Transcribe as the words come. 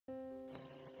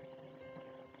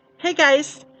Hey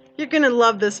guys, you're going to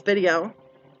love this video.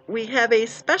 We have a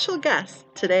special guest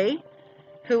today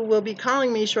who will be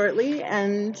calling me shortly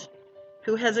and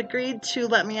who has agreed to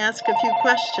let me ask a few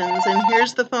questions. And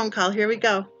here's the phone call. Here we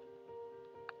go.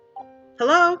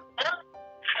 Hello?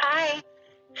 Hi.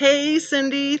 Hey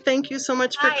Cindy, thank you so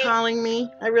much for Hi. calling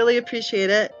me. I really appreciate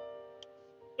it.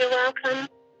 You're welcome.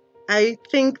 I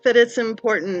think that it's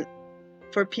important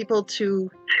for people to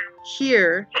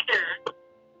hear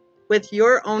with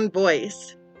your own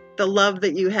voice the love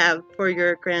that you have for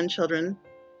your grandchildren.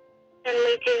 And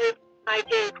we do. I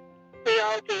do. We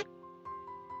all do.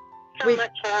 So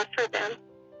much love for them.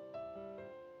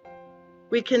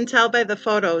 We can tell by the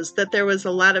photos that there was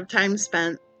a lot of time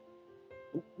spent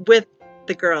with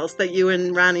the girls, that you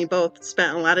and Ronnie both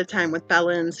spent a lot of time with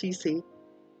Bella and Cece.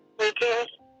 We did.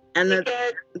 And we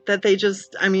that they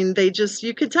just,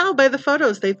 you could tell by the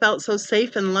photos, they felt so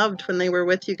safe and loved when they were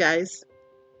with you guys.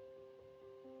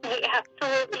 We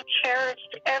absolutely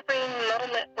cherished every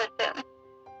moment with them.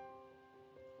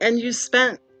 And you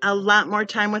spent a lot more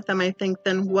time with them, I think,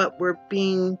 than what we're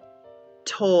being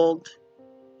told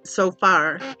so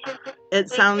far.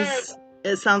 It sounds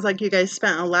like you guys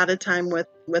spent a lot of time with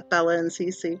Bella and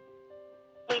Cece.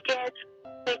 We did.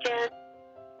 We did.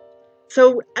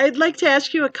 So I'd like to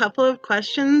ask you a couple of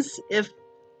questions. If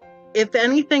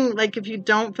anything, like if you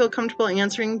don't feel comfortable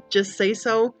answering, just say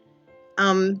so.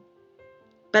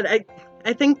 But I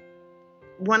think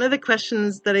one of the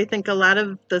questions that I think a lot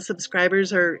of the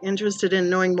subscribers are interested in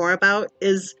knowing more about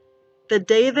is the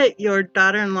day that your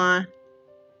daughter-in-law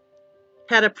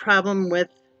had a problem with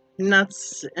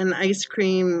nuts and ice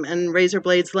cream and razor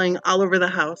blades laying all over the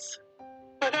house.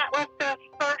 So that was the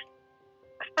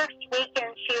first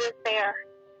weekend she was there.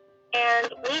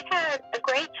 And we had a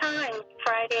great time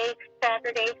Friday,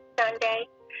 Saturday, Sunday.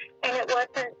 And it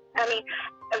wasn't,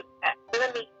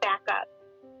 let me back up.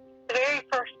 The very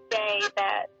first day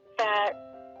that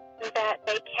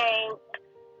they came,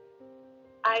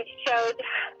 I showed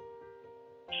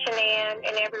Shanann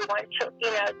and everyone to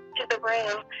the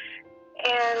room,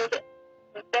 and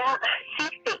that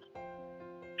Cece,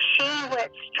 she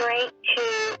went straight to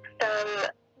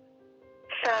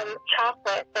some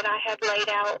chocolate that I had laid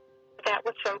out that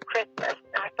was from Christmas.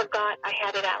 I forgot I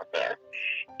had it out there,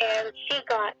 and she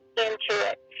got into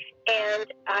it,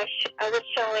 and I was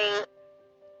showing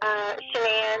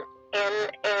Shanann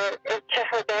and to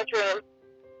her bedroom,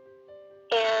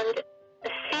 and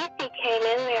Cece came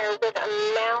in there with a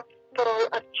mouthful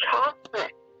of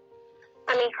chocolate.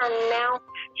 I mean, her mouth,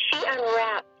 she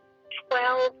unwrapped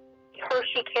 12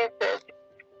 Hershey Kisses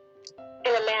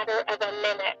in a matter of a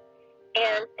minute,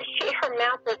 and her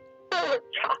mouth was full of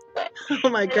chocolate. Oh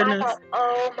my goodness. And I thought,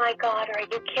 oh my God, are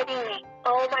you kidding me?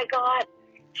 Oh my God,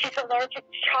 she's allergic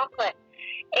to chocolate.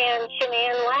 And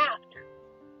Shanann laughed.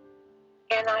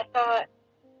 And I thought,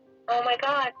 oh my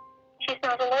God, she's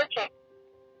not allergic.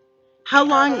 How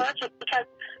long? Not allergic because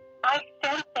I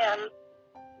sent them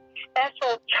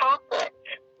special chocolates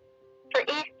for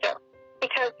Easter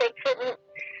because they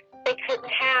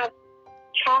couldn't have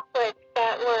chocolates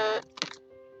that were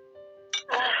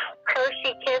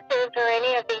Hershey Kisses or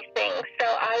any of these things. So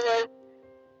I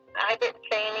didn't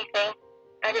say anything.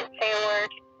 I didn't say a word.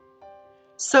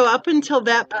 So up until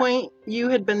that point, you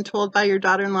had been told by your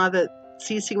daughter-in-law that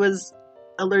Cece was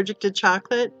allergic to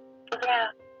chocolate?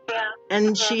 Yeah.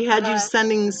 And she had you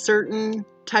sending certain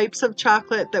types of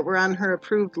chocolate that were on her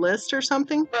approved list or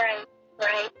something?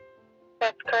 Right.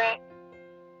 That's correct.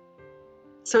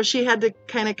 So she had to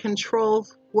kind of control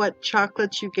what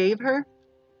chocolates you gave her?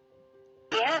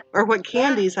 Yeah. Or what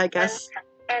candies, I guess.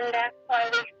 And that's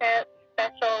why we sent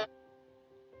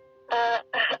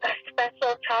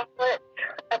special chocolates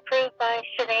approved by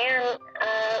Shanann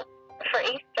for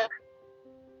Easter.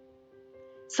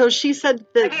 So she said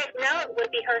that... I didn't know it would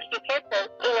be Hershey Kisses.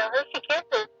 Hershey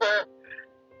Kisses were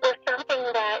something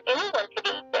that anyone could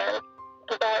eat then.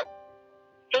 But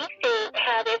Cece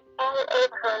had it all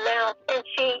over her mouth, and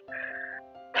she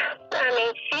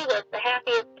was the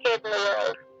happiest kid in the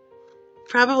world.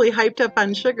 Probably hyped up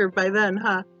on sugar by then,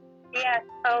 huh? Yes.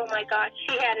 Oh my gosh,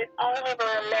 she had it all over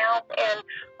her mouth, and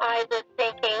I was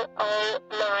thinking, oh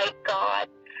my God,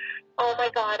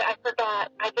 I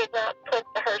forgot. I did not put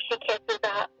the Hershey Kisses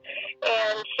up,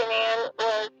 and Shanann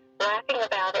was laughing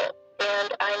about it,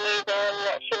 and I knew then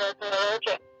that she wasn't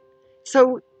allergic.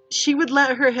 So she would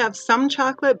let her have some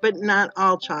chocolate, but not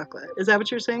all chocolate. Is that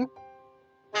what you're saying?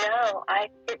 No, I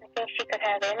didn't think she could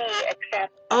have any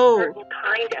except a certain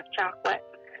kind of chocolate.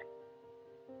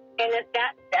 And it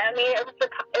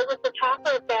was the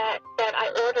chocolate that I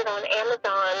ordered on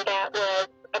Amazon that was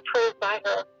approved by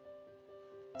her.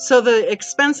 So the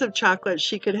expensive chocolate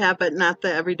she could have, but not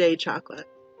the everyday chocolate.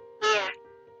 Yeah.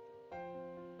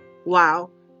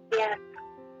 Wow. Yeah.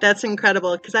 That's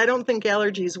incredible, because I don't think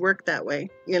allergies work that way,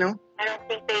 you know? I don't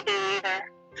think they do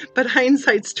either. But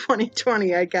hindsight's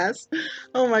 2020, I guess.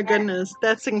 Oh my goodness,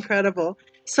 that's incredible.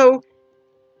 So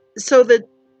she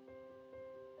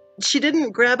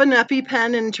didn't grab an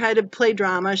EpiPen and try to play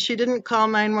drama. She didn't call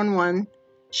 911.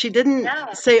 She didn't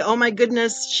say, "Oh my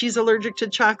goodness, she's allergic to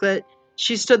chocolate."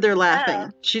 She stood there laughing.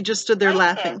 No. She just stood there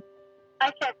laughing.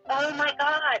 I said, "Oh my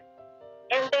God."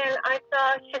 And then I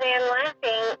saw Shanann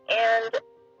laughing, and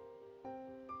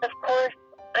of course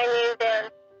I knew then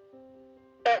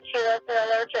that she wasn't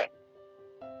allergic.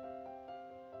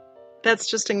 That's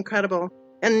just incredible.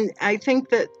 And I think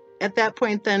that at that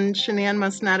point then Shanann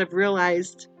must not have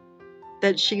realized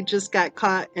that she just got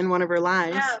caught in one of her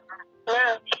lies.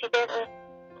 No, she didn't.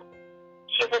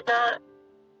 She did not.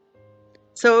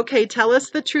 So, okay, tell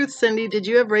us the truth, Cindy. Did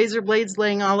you have razor blades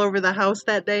laying all over the house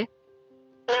that day?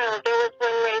 No, there was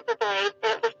one razor blade,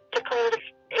 and it was to clean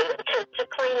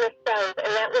the stove,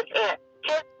 and that was it.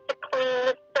 Just to clean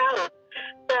the stove.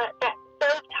 That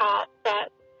stove top that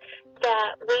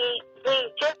we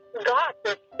just got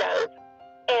this stove,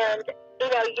 and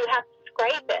you have to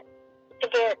scrape it to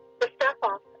get the stuff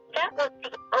off. That was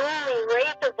the only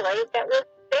razor blade that was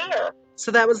there.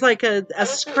 So that was like a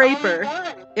scraper.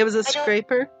 It was a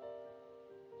scraper?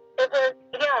 It was,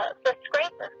 the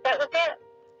scraper. That was it.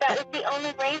 That was the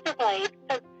only razor blade.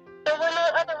 There were no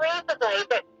other razor blades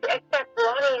except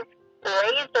Ronnie's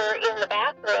razor in the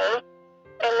bathroom,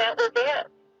 and that was it.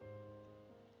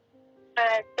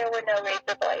 There were no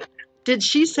razor blades. Did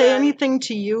she say anything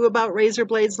to you about razor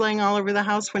blades laying all over the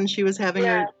house when she was having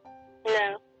her...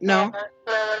 No. No? Never.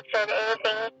 No one said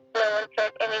anything. No one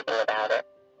said anything about it.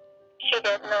 She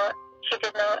did not. She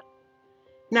did not.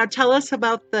 Now tell us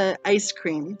about the ice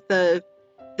cream. The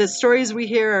stories we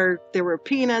hear are there were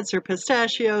peanuts or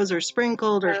pistachios or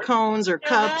sprinkled or cones or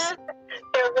cups.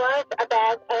 There was a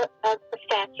bag of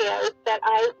pistachios that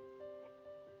I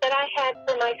had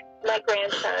for my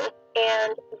grandson,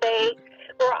 and they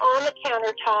were on the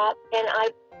countertop, and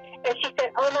she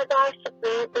said, "Oh my gosh,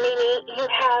 Mimi, you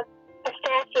have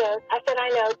pistachios." I said, "I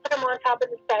know. Put them on top of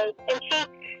the stove." And she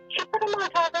put them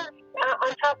not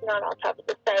on top of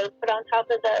the stove, but on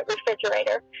top of the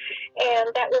refrigerator.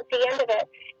 And that was the end of it.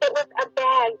 It was a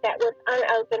bag that was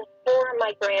unopened for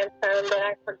my grandson that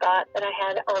I forgot that I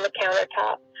had on the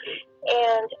countertop.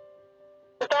 And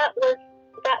that was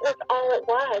all it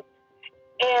was.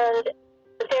 And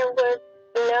there was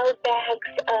no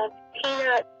bags of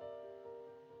peanuts,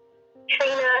 tree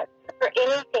nuts, or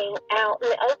anything out in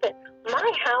the open.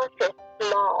 My house is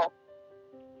small,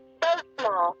 so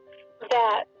small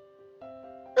that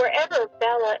wherever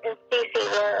Bella and Cece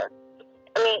were,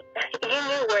 I mean, you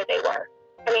knew where they were.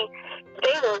 I mean,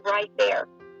 they were right there.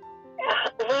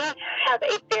 We have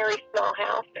a very small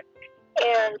house,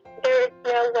 and there is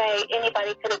no way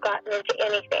anybody could have gotten into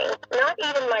anything, not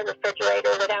even my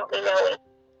refrigerator, without me knowing.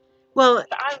 Well, So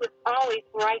I was always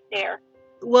right there.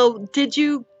 Well, did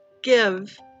you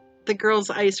give the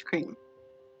girls ice cream?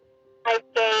 I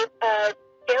gave,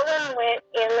 Dylan went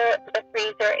in the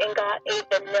freezer and got a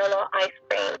vanilla ice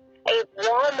cream, a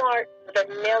Walmart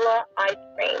vanilla ice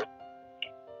cream.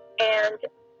 And,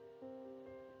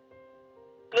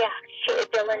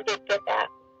 Dylan did get that.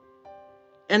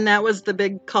 And that was the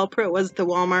big culprit, was the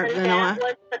Walmart vanilla? That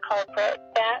was the culprit.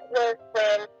 That was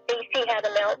when Cece had a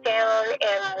meltdown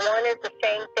and wanted the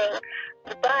same thing.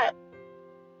 But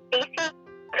Cece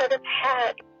could have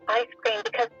had ice cream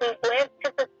because we went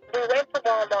to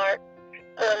Walmart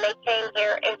when they came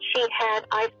here, and she had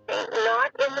ice cream,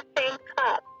 not in the same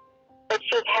cup, but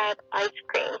she had ice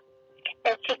cream,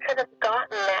 and she could have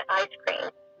gotten that ice cream.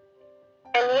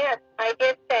 And yes, I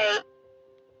did say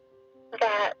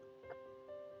that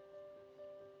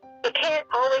you can't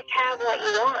always have what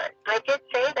you want. I did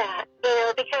say that,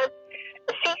 because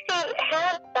Cece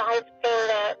had the ice cream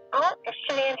that all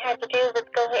Shanann had to do was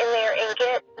go in there and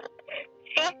get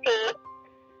Cece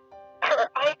her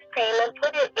ice cream and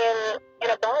put it in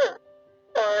a bowl.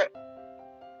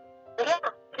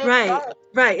 Right.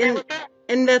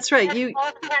 And that's right. That's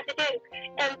all she had to do.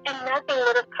 And nothing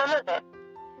would have come of it.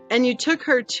 And you took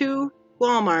her to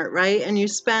Walmart, right? And you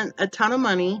spent a ton of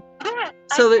money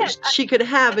so that she could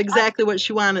have exactly what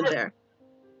she wanted there.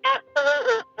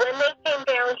 Absolutely. When they came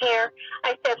down here,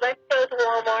 I said, let's go to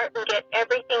Walmart and get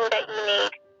everything that you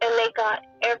need. And they got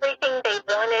everything they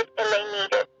wanted and they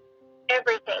needed.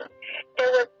 Everything. There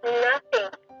was nothing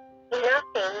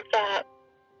that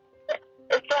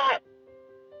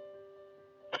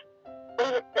I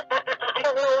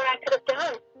don't know what I could have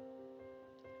done.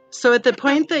 So at the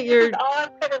point that This is all I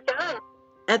could have done.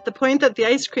 at the point that the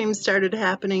ice cream started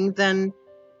happening, then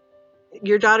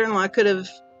your daughter-in-law could have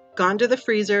gone to the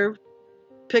freezer,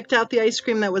 picked out the ice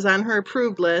cream that was on her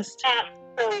approved list,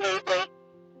 Absolutely.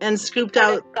 and scooped She could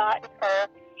out. have gotten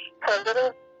her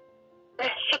little.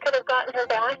 She could have gotten her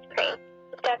the ice cream.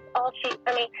 That's all she.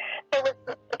 I mean,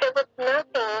 there was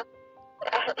nothing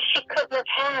she couldn't have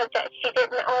had that she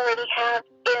didn't already have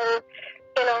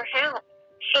in our house.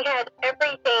 She had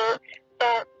everything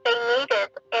that they needed,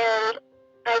 and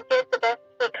I did the best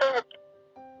we could.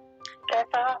 That's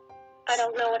all. I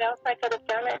don't know what else I could have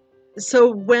done it. So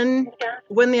when Yeah.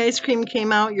 the ice cream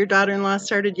came out, your daughter-in-law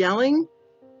started yelling?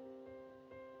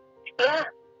 Yeah.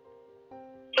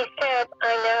 She said,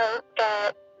 I know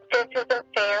that this isn't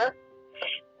fair.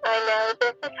 I know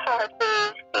this is hard for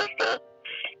you, Cece.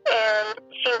 And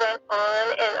she went on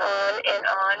and on and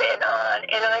on and on.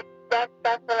 And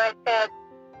that's when I said,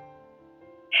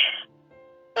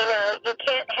 you know, you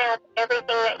can't have everything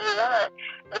that you want.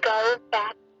 Go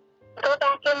back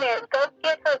in there. Go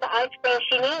get her the ice cream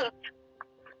she needs,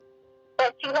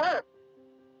 that she wants.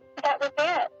 That was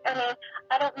it. I mean,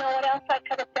 I don't know what else I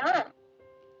could have done.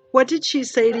 What did she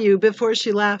say to you before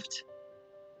she left?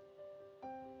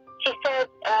 She said,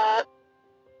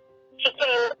 she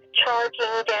came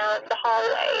charging down the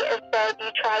hallway and said, you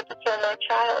tried to kill my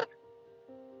child.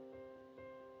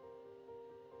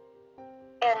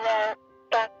 And then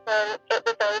that's when it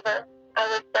was over. I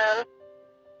was done.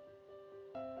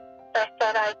 I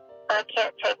said, I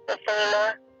can't take this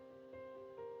anymore.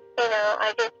 You know,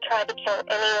 I didn't try to kill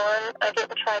anyone. I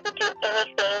didn't try to do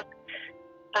anything.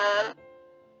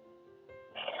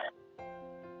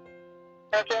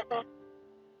 I didn't.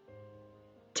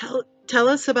 Tell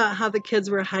us about how the kids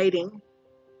were hiding.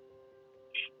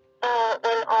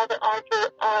 When all the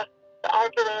arguing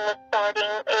was starting,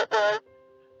 it was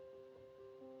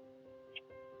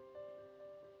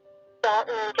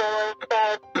Dalton and Dylan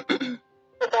said,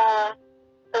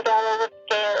 Adela was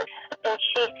scared. And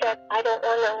she said, I don't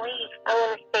want to leave. I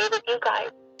want to stay with you guys.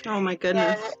 Oh my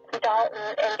goodness. And Dalton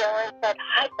and Dylan said,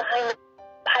 hide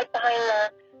behind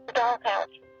the dollhouse.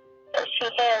 So she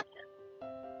hid.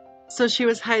 So she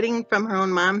was hiding from her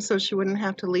own mom so she wouldn't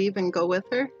have to leave and go with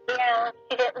her? Yeah,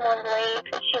 she didn't want to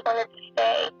leave. She wanted to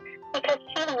stay because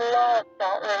she loved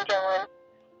Dalton and Dylan.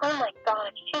 Oh my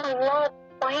gosh, she loved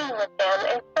playing with them,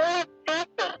 and so did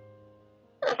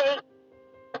Cece.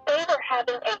 They were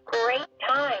having a great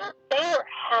time. They were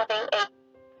having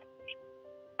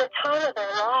the time of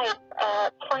their life,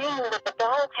 playing with the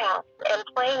dollhouse and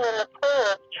playing in the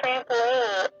pool,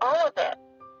 trampoline, all of it.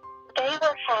 They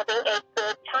were having a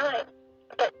good time.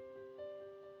 But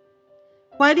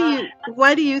Why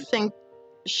do you think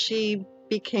she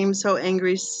became so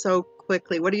angry so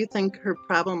quickly? What do you think her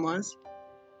problem was?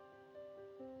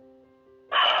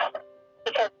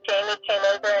 because Jamie came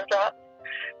over and dropped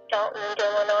Dalton and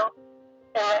Dylan off,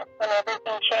 and that's when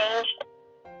everything changed.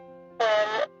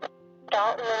 When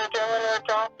Dalton and Dylan were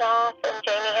dropped off, and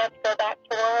Jamie had to go back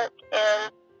to work,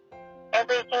 and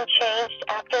everything changed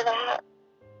after that.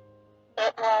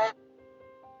 It was.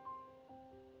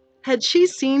 Had she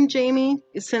seen Jamie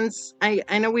since I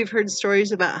know we've heard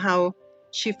stories about how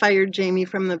she fired Jamie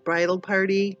from the bridal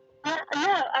party? No,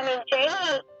 I mean,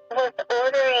 Jamie was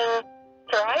ordering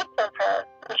rides of her.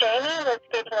 Jamie was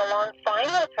getting along fine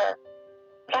with her.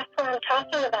 That's what I'm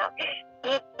talking about.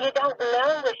 You don't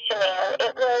know with Shanann.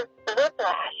 It was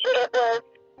whiplash. It was,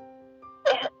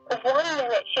 one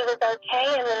minute she was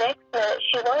okay, and the next minute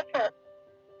she wasn't.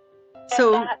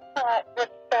 So And that's what was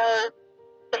so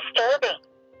disturbing.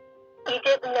 You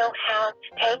didn't know how to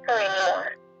take her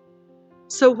anymore.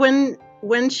 So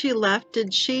when she left,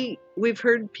 we've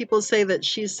heard people say that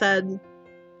she said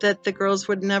that the girls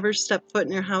would never step foot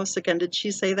in your house again. Did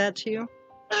she say that to you?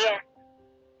 Yes.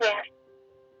 Yes.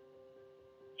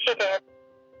 She did.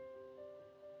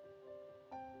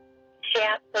 She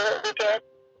absolutely did.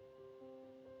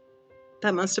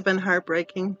 That must have been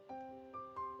heartbreaking.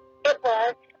 It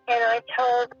was. And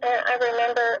I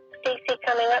remember Cece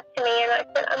coming up to me, and I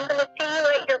said, I'm going to see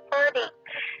you at your party.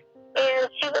 And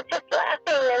she was just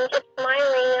laughing and just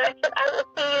smiling. And I said, I will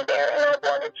see you there. And I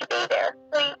wanted to be there.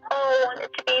 We all wanted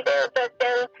to be there. But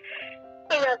then,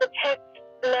 the text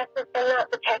message, and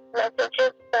not the text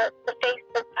messages, but the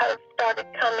Facebook posts started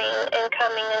coming and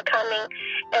coming and coming.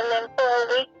 And then for a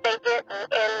week they didn't.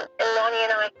 And Ronnie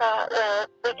and I thought, well,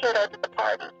 we can go to the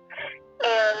party.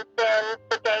 And then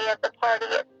the day of the party,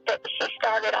 she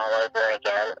started all over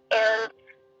again. And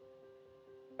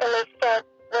they said,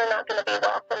 we're not going to be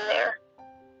welcome there.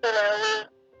 We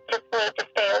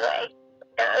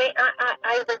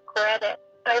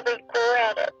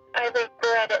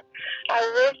I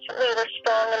wish we were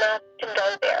strong enough to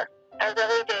go there. I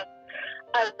really do.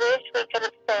 I wish we could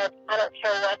have said, I don't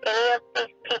care what any of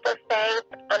these people say,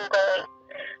 I'm going.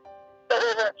 But we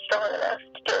weren't strong enough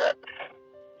to do it.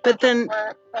 But then,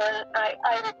 and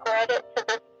I regret it to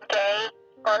this day.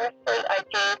 Honestly, I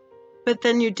do. But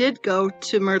then you did go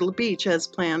to Myrtle Beach as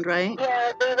planned, right?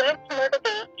 Yeah, we went to Myrtle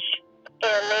Beach,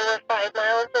 and they were 5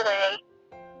 miles away,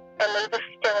 and we were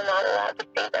still not allowed to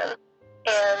see them.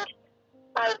 And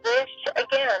I wish,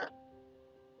 again,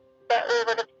 that we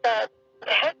would have said, the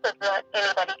heck with what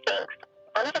anybody thinks.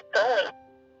 I'm just going.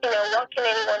 You know, what can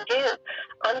anyone do?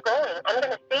 I'm going. I'm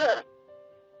going to see them.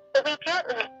 But we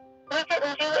didn't. We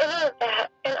didn't do any of that.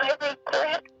 And I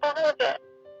regret all of it.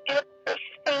 Every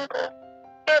single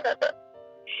bit of it.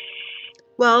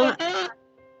 Well,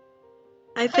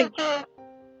 I think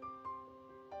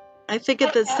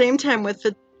at the same time with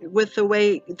the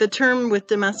way the term with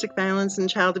domestic violence and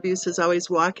child abuse is always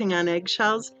walking on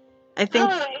eggshells. I think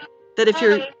that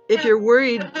if you're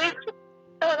worried,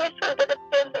 I wish we would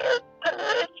have been there. I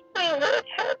wish we would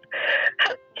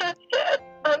have just said,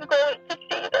 I'm going to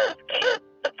see those kids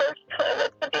the first time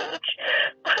at the beach.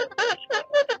 I wish we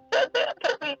would have said that,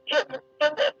 but we didn't.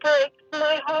 And that breaks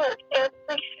my heart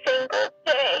every single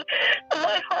day.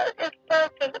 My heart is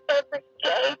broken every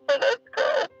day for those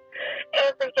girls.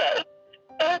 Every day.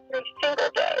 Every single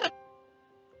day.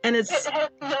 And it has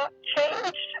not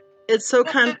changed. It's so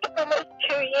almost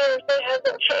 2 years, it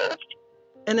hasn't changed.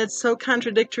 And it's so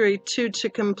contradictory, too, to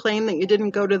complain that you didn't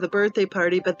go to the birthday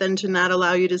party, but then to not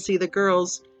allow you to see the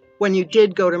girls when you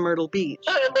did go to Myrtle Beach.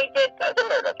 And we did go to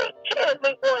Myrtle Beach, and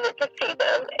we wanted to see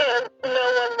them, and no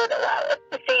one would allow us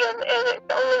to see them, and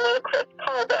it's only when Chris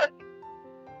called us,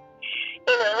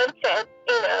 you know, and said,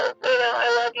 you know, I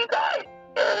love you guys,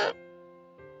 and,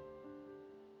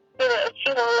 you know, she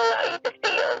won't allow you to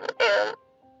see them, and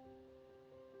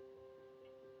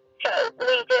so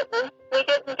we didn't do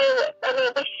it. I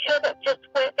mean, we should have just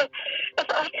went. If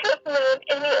I could have known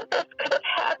any of this could have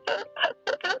happened, I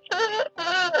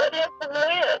would have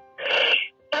went.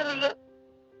 I mean,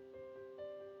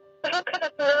 who could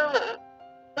have known?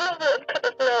 No one could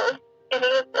have known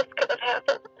any of this could have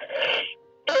happened.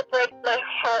 And it breaks my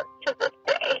heart to this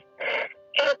day.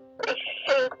 Every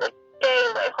single day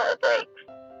my heart breaks.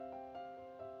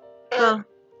 Well,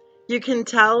 you can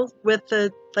tell with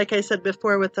the, like I said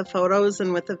before, with the photos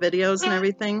and with the videos and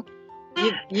everything,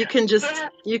 you can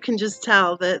just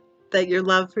tell that your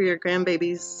love for your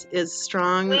grandbabies is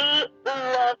strong. We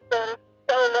love them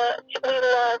so much. We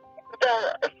love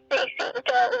Bella, Stacy,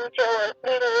 Dalton, Dylan.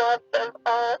 We love them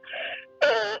all.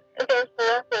 And there's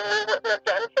nothing we wouldn't have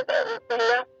done for them.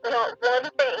 Not one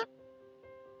thing.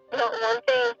 Not one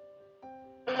thing.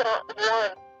 Not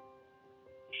one.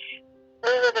 We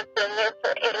would have been there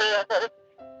for any of them.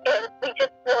 And we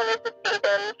just wanted to see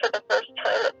them for the first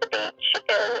time at the beach.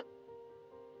 And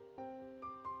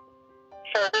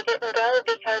so we didn't go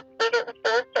because we didn't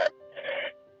force it.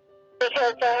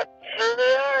 Because that's who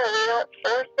we are. We don't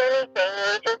force anything.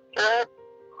 We just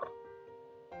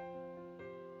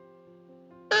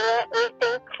we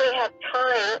think we have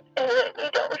time, and then you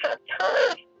don't have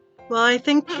time. Well, I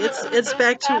think it's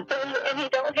back to... And you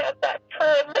don't have that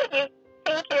time that you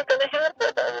think you're going to have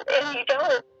with them, and you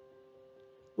don't.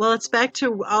 Well, it's back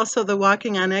to also the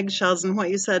walking on eggshells and what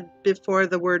you said before,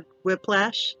 the word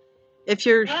whiplash. If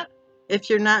you're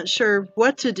not sure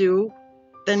what to do,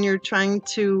 then you're trying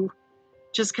to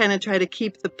just kind of try to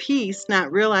keep the peace,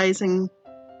 not realizing,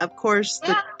 of course,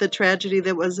 the tragedy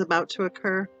that was about to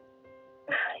occur.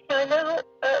 I know,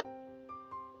 but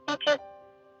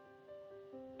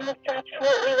that's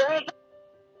absolutely right.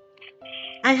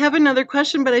 I have another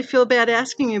question, but I feel bad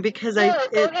asking you because Go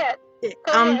ahead.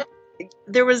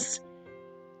 There was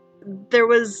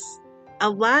a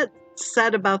lot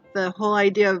said about the whole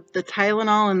idea of the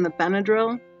Tylenol and the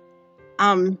Benadryl.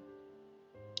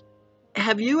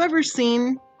 Have you ever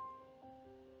seen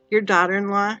your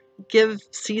daughter-in-law give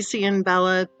Cece and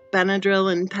Bella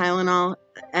Benadryl and Tylenol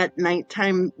at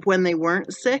nighttime when they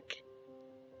weren't sick?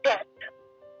 Yes.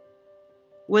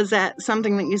 Was that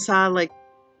something that you saw? Like,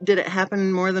 did it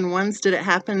happen more than once? Did it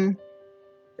happen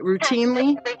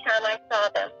routinely? Every time I saw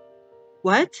them.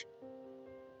 What?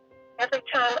 Every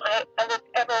time I was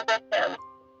ever with them.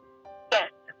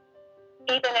 Yes.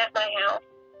 Even at my house.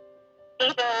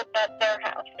 Even at their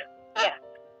house. Yes.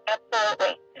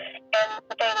 Absolutely. And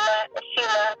she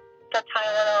left the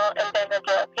Tylenol and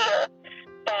Benadryl here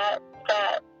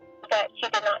that she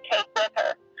did not take with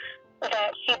her.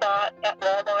 That she bought at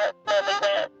Walmart when we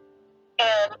went.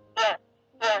 And yes,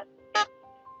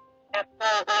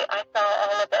 absolutely, I saw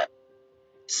all of it.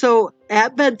 So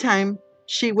at bedtime,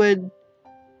 she would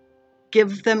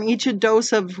give them each a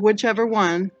dose of whichever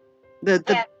one, the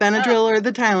Yes. Benadryl or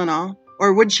the Tylenol?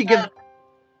 Or would she give,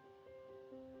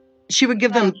 she would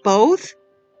give them both?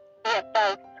 Yes,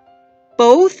 both.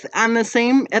 Both at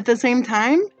the same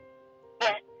time?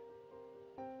 Yes.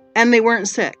 And they weren't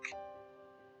sick?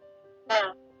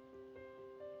 No.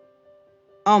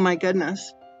 Oh my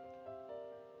goodness.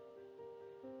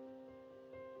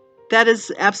 That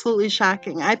is absolutely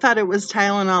shocking. I thought it was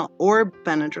Tylenol or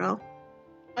Benadryl.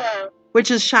 No.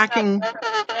 Which is shocking. I've got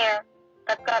both of them here.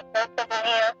 I've got both of them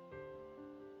here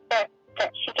that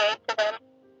she gave to them.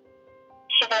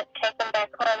 She didn't take them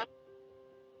back home.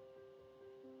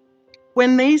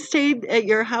 When they stayed at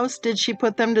your house, did she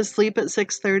put them to sleep at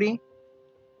 6:30?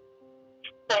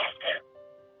 Yes.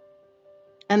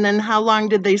 And then how long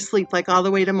did they sleep? Like all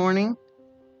the way to morning?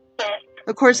 Yes.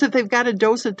 Of course, if they've got a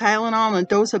dose of Tylenol and a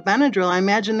dose of Benadryl, I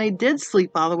imagine they did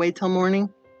sleep all the way till morning.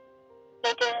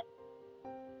 They did.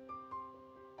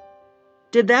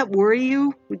 Did that worry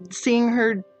you, seeing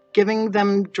her giving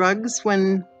them drugs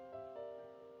when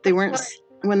they weren't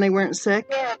sick?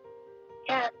 Yes.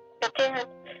 Yes, it did.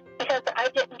 Because I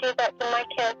didn't do that to my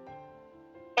kids.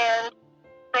 And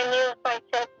I knew if I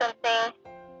said something,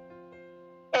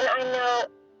 and I know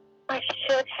I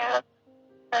should have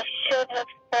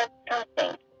said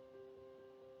something.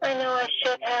 I know I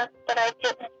should have, but I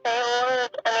didn't say a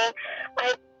word. I mean,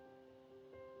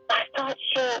 I thought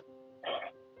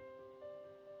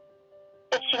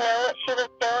did she know what she was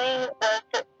doing? Was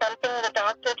it something the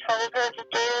doctor told her to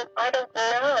do? I don't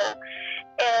know.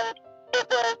 And it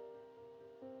was,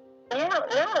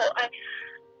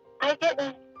 I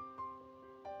didn't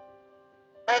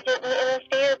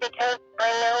interfere because I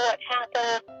know what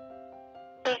happened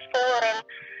before,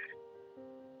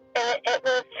 and it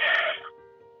was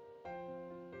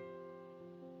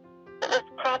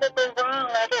probably wrong.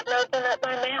 I didn't open up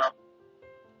my mouth.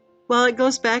 Well, it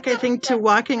goes back, I think, to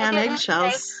walking on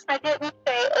eggshells. I didn't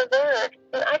say a word.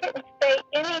 And I didn't say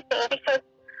anything because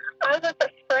I was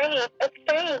afraid of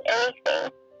saying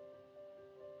anything.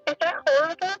 Is that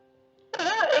horrible?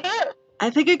 Yeah, it is. I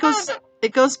think it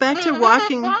goes back to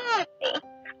walking. I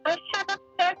should have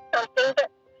said something,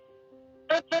 but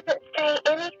I didn't say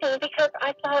anything because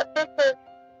I thought this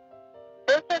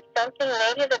is something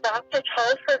maybe the doctor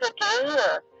told her to do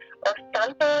or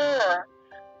something, or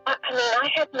I mean, I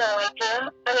had no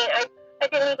idea. I mean, I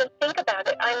didn't even think about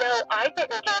it. I know I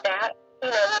didn't do that,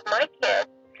 with my kids.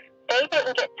 They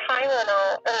didn't get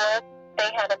Tylenol unless they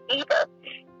had a fever.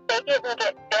 They didn't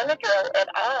get Benadryl at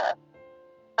all.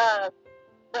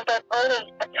 But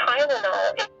only a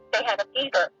Tylenol if they had a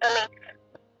fever. I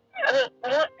mean,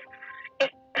 what?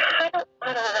 I don't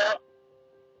know.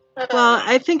 Well,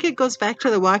 I think it goes back to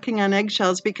the walking on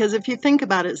eggshells because if you think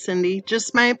about it, Cindy,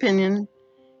 just my opinion,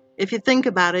 if you think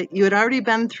about it, you had already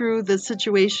been through the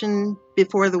situation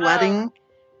before the wedding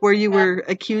where you were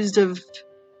accused of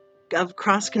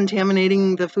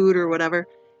cross-contaminating the food or whatever.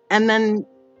 And then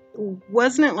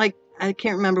wasn't it like, I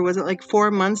can't remember, was it like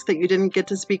 4 months that you didn't get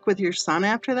to speak with your son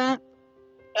after that?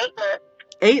 8 months.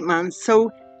 8 months.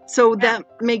 So that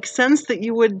makes sense that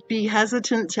you would be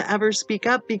hesitant to ever speak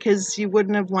up because you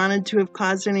wouldn't have wanted to have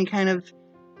caused any kind of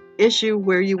issue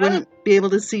where you wouldn't be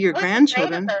able to see your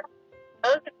grandchildren. I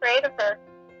was afraid of her.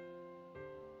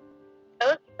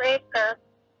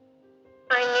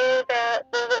 I knew that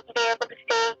we wouldn't be able to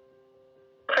see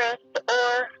Chris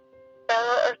or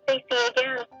Bella or Stacey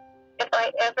again if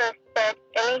I ever said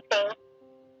anything.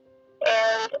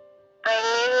 And I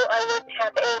knew I wouldn't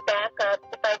have any backup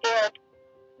if I did.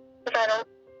 Because I don't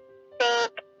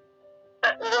think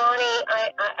Ronnie,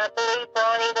 I believe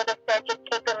Ronnie would have said, just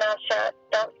keep your mouth shut,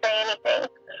 don't say anything.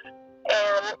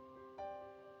 And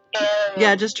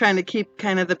yeah, just trying to keep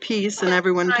kind of the peace and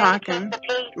everyone talking.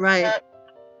 Right.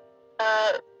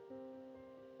 But,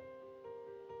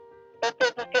 it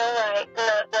didn't feel right.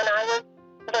 When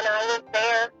I was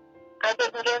there, I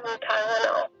didn't give them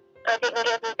Tylenol. I didn't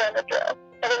give them Benadryl.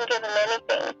 I didn't give them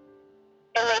anything.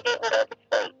 And they didn't go to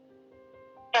sleep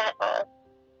at all.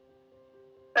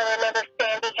 I remember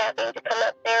Sandy having to come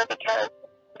up there because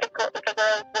the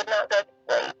girls would not go to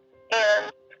sleep.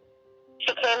 And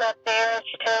she came up there and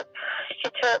she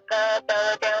took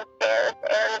Bella downstairs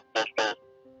and Cece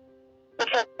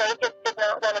because they just did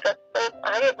not want to go to sleep.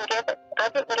 I didn't give it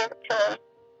to them.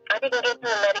 I didn't give them the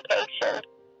medication.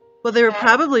 Well, they were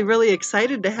probably really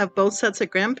excited to have both sets of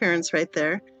grandparents right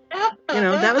there.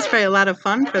 Absolutely. That was probably a lot of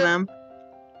fun for them.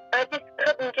 I just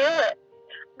couldn't do it.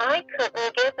 I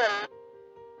couldn't give them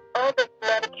all this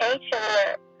medication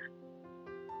that,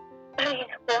 I mean,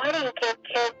 why do you give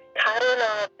kids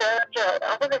Tylenol, Benadryl,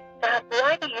 all this stuff?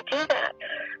 Why do you do that?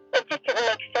 It just didn't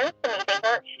make sense to me. They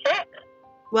weren't sick.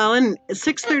 Well, in 6:30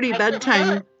 I couldn't do bedtime,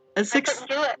 it. a I six couldn't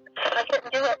do it. I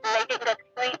couldn't do it, and they didn't go to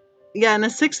sleep. yeah, and a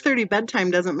 6:30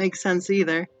 bedtime doesn't make sense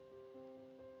either.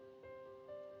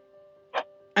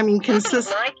 I mean, My kids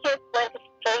went to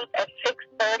sleep at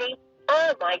 6:30.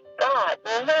 Oh my God,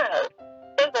 no!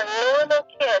 They were normal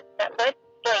kids that went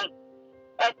to sleep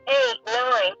at 8,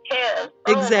 9, 10.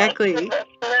 Exactly. Oh my goodness,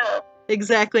 no.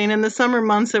 Exactly, and in the summer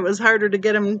months, it was harder to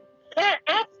get them. Yeah,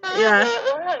 absolutely, Yeah. it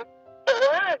was. It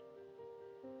was.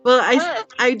 Well, You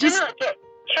cannot get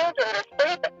children to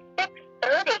sleep at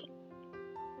 6:30.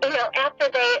 You know, after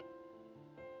they,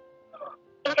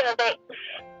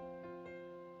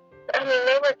 I mean,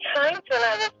 there were times when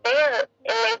I was there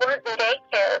and they weren't in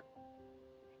daycare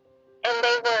and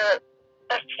they were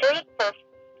asleep for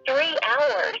 3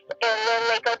 hours and then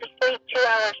they go to sleep 2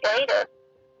 hours later.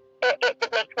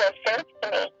 It makes no sense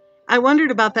to me. I wondered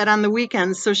about that on the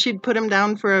weekends. So she'd put him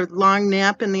down for a long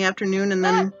nap in the afternoon, and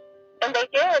then. And they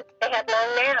did. They had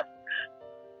long naps.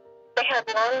 And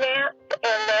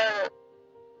then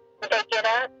they get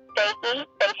up, they eat,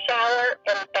 they shower,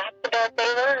 and back to bed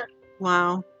they were.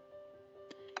 Wow.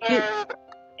 And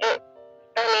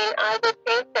I would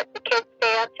think that the kids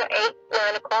stay up to 8,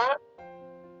 9 o'clock,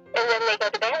 and then they go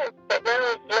to bed. But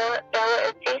no, not Bella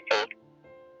and Cece.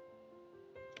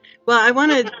 Well, I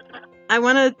want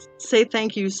to say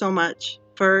thank you so much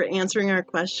for answering our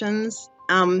questions.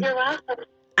 You're welcome.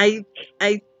 I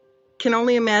can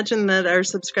only imagine that our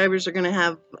subscribers are going to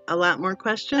have a lot more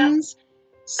questions.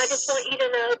 I just want you to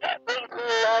know that we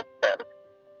love them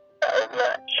so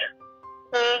much.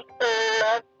 We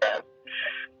love them.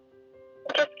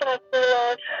 Just like we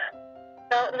love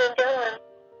Dalton and Dylan.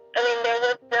 I mean, there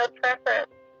was no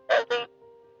preference.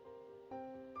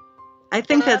 I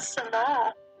think that's them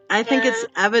all. I think it's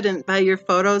evident by your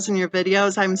photos and your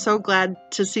videos. I'm so glad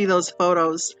to see those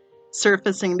photos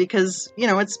surfacing because, you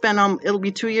know, it's been it'll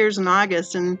be 2 years in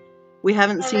August and we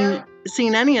haven't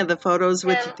seen any of the photos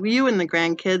with you and the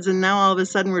grandkids, and now all of a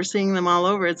sudden we're seeing them all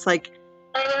over. It's like,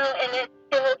 I know, and it's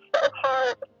still so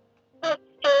hard. It's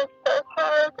still so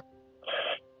hard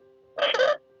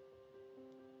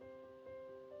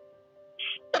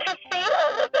to see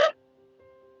all of it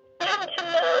and to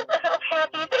know how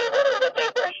happy they were that they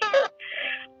were here.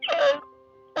 And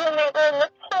when they were in the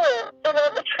pool and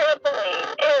on the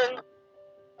trampoline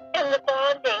and the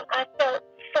bonding, I felt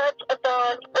such a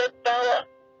bond with Bella.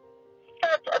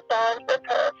 Such a bond with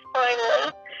her,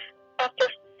 finally. After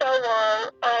so long,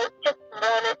 I just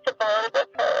wanted to bond with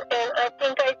her, and I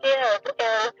think I did,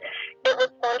 and it was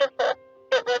wonderful.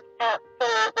 It was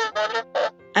absolutely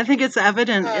wonderful. I think it's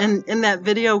evident in that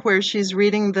video where she's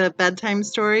reading the bedtime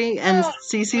story and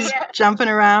Cece's jumping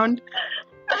around.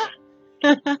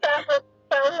 That was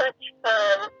so much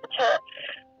fun.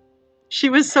 She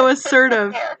was so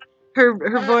assertive. Her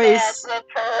voice. With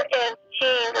her, and she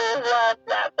loved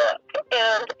that book,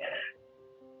 and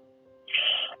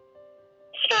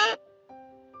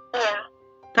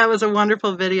that was a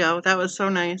wonderful video. That was so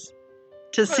nice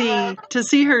to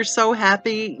see her so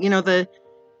happy. You know, the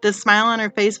smile on her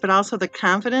face, but also the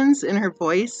confidence in her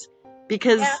voice.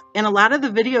 Because in a lot of the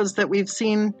videos that we've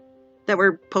seen that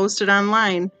were posted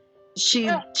online, she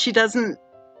doesn't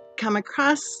come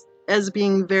across as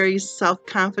being very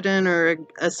self-confident or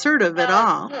assertive at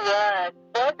all. Yes,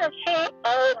 wasn't she?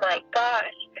 Oh my gosh.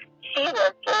 She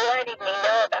was letting me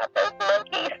know about those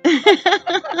monkeys.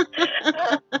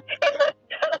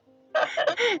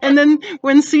 And then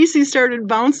when Cece started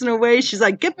bouncing away, she's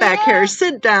like, "Get back here,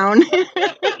 sit down." Cece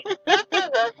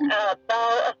was a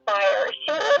ball of fire.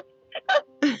 She was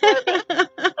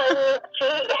she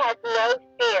had no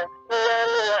fear,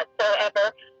 none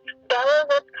whatsoever. Bella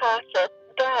was cautious,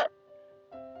 but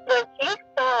when she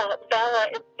saw Bella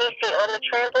and Cece on the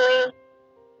trampoline,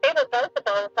 they were both a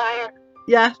ball of fire.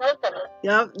 Yeah. Both of them.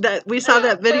 Yeah, we saw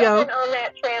that video. On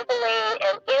that trampoline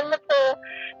and in the pool,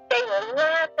 they were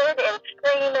laughing and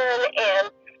screaming, and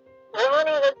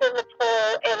Ronnie was in the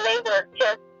pool, and they were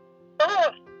just,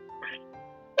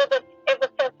 it was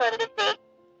so fun to see.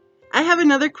 I have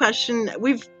another question.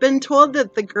 We've been told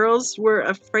that the girls were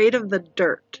afraid of the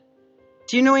dirt.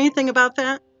 Do you know anything about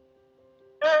that?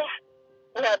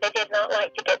 No, they did not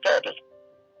like to get dirty.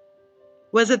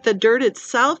 Was it the dirt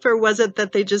itself, or was it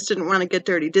that they just didn't want to get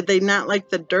dirty? Did they not like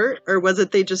the dirt, or was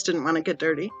it they just didn't want to get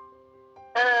dirty?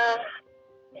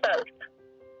 Both.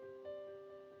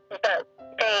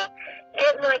 They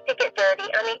didn't like to get dirty.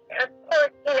 I mean, of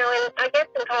course, you know, I guess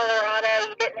in Colorado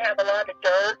you didn't have a lot of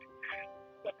dirt.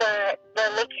 But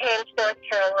when we came to North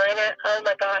Carolina, oh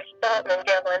my gosh, Dalton and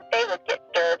Dylan, they would get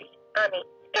dirty. I mean,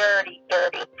 dirty.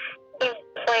 He was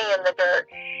playing in the dirt.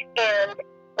 And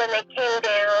when they came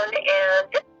down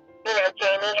and, you know,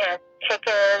 Jamie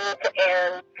chickens,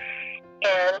 and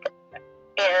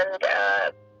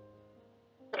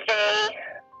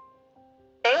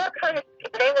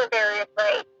they were very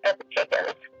afraid of the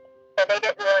chickens, so they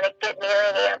didn't want to get near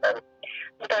any of them.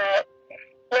 But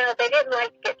no, they didn't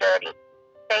like to get dirty.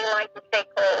 They liked to stay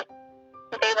clean.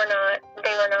 They were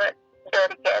not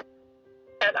dirty kids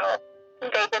at all.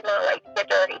 They did not like to get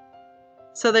dirty.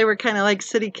 So they were kind of like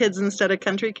city kids instead of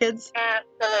country kids?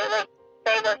 Absolutely.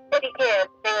 They were city kids.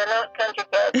 They were not country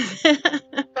kids.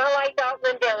 Not like Dalton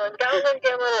and Dylan. Dalton and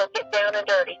Dylan will get down and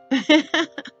dirty.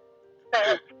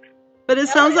 But it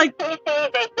sounds like they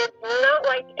did not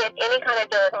like to get any kind of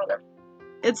dirt on them.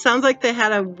 it sounds like they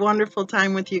had a wonderful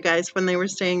time with you guys when they were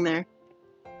staying there.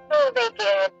 Oh, they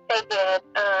did. They did.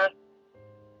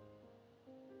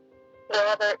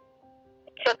 Robert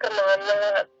took them on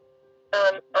the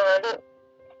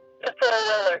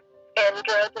four-wheeler and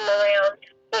drove them around,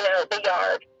 the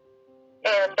yard,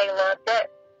 and they loved it.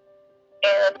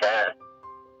 And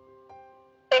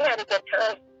they had a good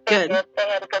time. Good. They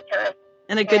had a good time.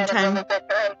 And a good time. Really good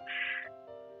time.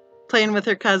 Playing with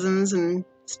their cousins and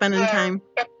spending time.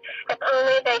 If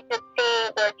only they could see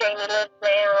where Jamie lives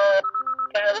now,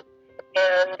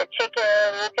 and the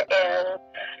chickens, and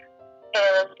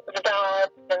the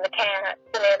dogs, and the cats,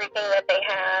 and everything that they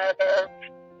have, and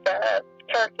the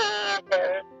turkeys,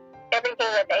 and everything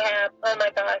that they have. Oh my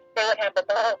gosh, they would have a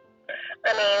ball.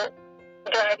 I mean,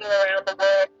 driving around the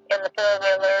woods in the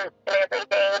four-wheelers and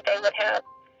everything, they would have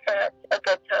such a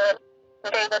good time.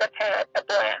 They would have had a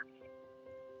blast.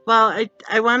 Well,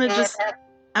 I want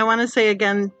to say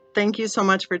again, thank you so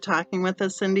much for talking with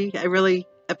us, Cindy. I really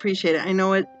appreciate it. I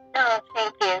know it. Oh,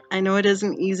 thank you. I know it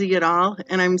isn't easy at all,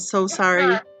 and I'm so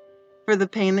sorry for the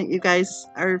pain that you guys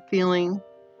are feeling.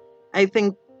 I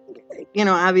think,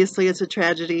 obviously it's a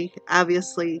tragedy,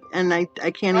 obviously, and I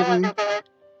can't even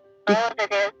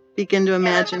begin to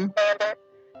imagine.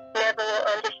 Never will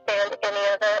understand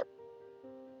any of it.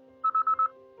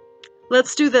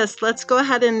 Let's do this. Let's go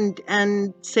ahead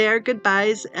and say our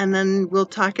goodbyes, and then we'll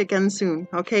talk again soon,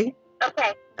 okay?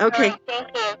 Okay. Okay. Right, thank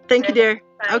you. Thank you, dear.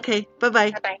 Bye. Okay,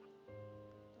 bye-bye. Bye-bye.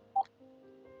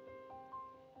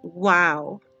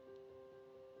 Wow.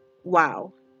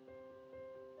 Wow.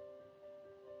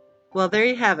 Well, there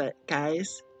you have it,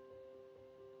 guys.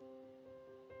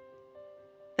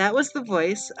 That was the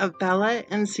voice of Bella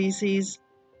and Cece's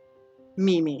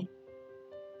Mimi,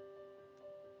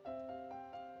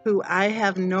 who I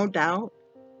have no doubt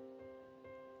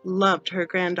loved her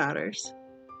granddaughters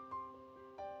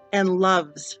and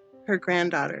loves her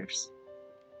granddaughters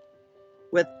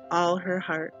with all her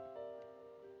heart.